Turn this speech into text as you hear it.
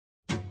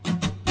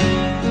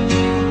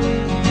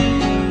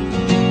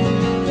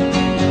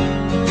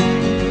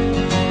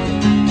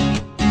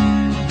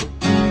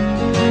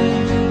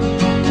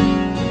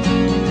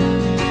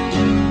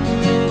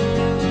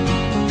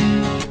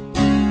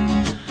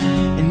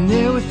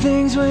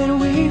things when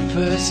we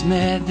first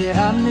met that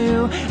I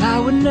knew I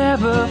would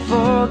never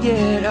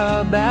forget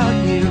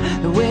about you.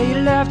 The way you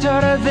laughed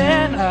harder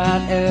than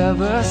I'd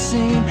ever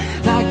seen,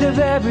 like the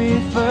very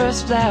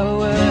first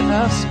flower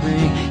of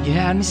spring. You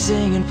had me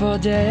singing for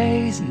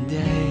days and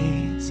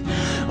days,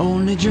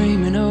 only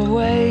dreaming of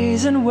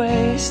ways and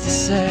ways to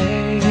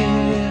say.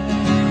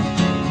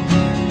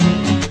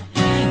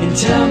 And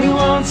tell me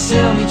once,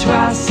 tell me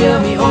twice,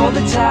 tell me all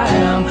the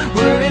time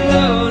we're in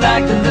love,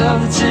 like the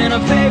love that's in our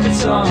favorite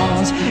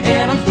songs.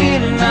 And I'm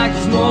feeling like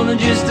there's more than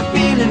just a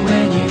feeling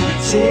when you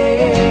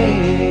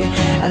say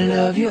I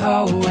love you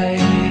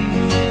always.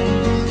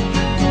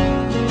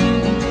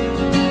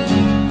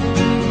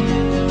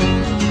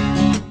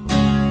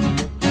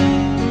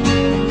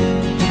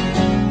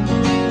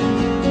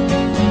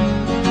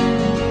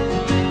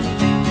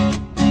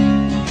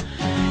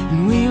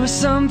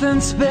 Something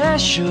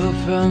special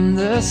from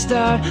the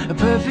start, a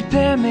perfect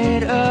pair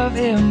made of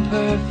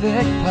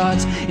imperfect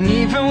parts. And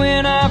even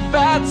when our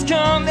fights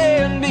come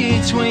in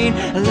between,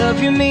 I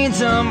love you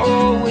means I'm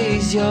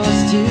always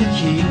yours to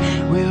keep.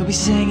 We'll be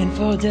singing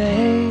for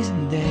days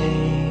and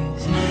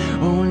days,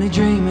 only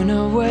dreaming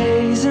of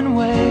ways and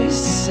ways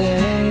to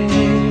say.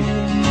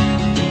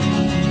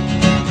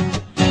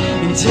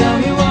 And tell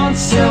me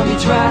once, tell me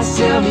twice,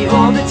 tell me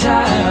all the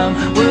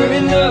time we're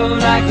in love,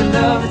 like the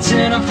love that's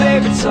in our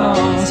favorite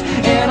songs.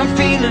 And I'm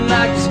feeling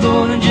like there's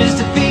more than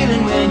just a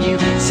feeling when you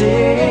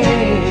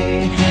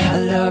say I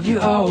love you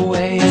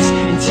always.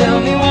 And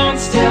tell me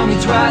once, tell me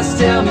twice,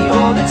 tell me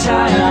all the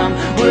time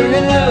we're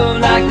in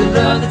love, like the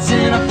love that's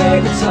in our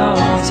favorite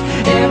songs.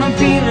 And I'm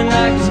feeling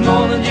like there's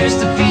more than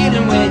just a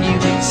feeling when you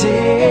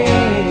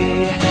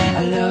say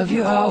I love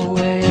you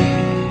always.